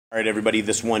All right, everybody,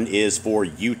 this one is for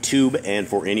YouTube and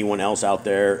for anyone else out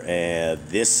there.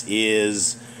 This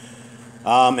is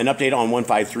an update on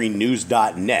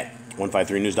 153news.net.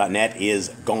 153news.net is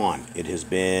gone. It has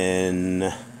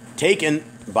been taken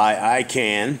by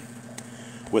ICANN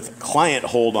with client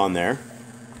hold on there.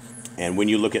 And when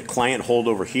you look at client hold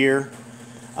over here,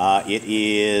 it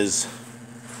is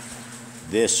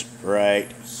this right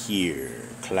here,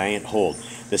 client hold.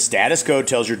 The status code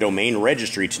tells your domain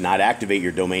registry to not activate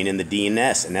your domain in the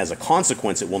DNS, and as a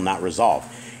consequence, it will not resolve.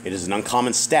 It is an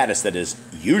uncommon status that is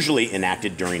usually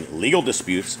enacted during legal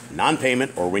disputes,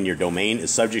 non-payment, or when your domain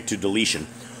is subject to deletion,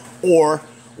 or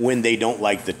when they don't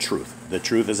like the truth. The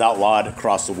truth is outlawed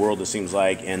across the world, it seems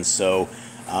like, and so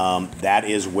that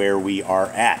is where we are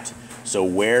at. So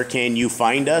where can you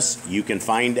find us? You can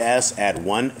find us at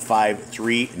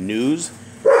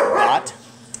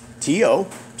 153news.to.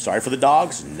 Sorry for the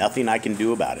dogs, nothing I can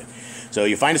do about it. So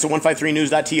you find us at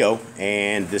 153news.to,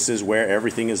 and this is where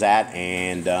everything is at.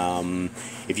 And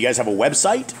if you guys have a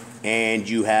website and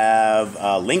you have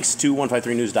links to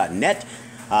 153news.net,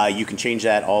 you can change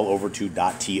that all over to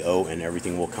 .to, and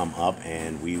everything will come up,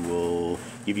 and we will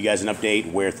give you guys an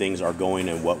update where things are going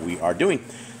and what we are doing.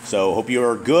 So hope you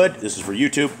are good. This is for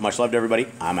YouTube. Much love to everybody.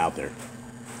 I'm out there.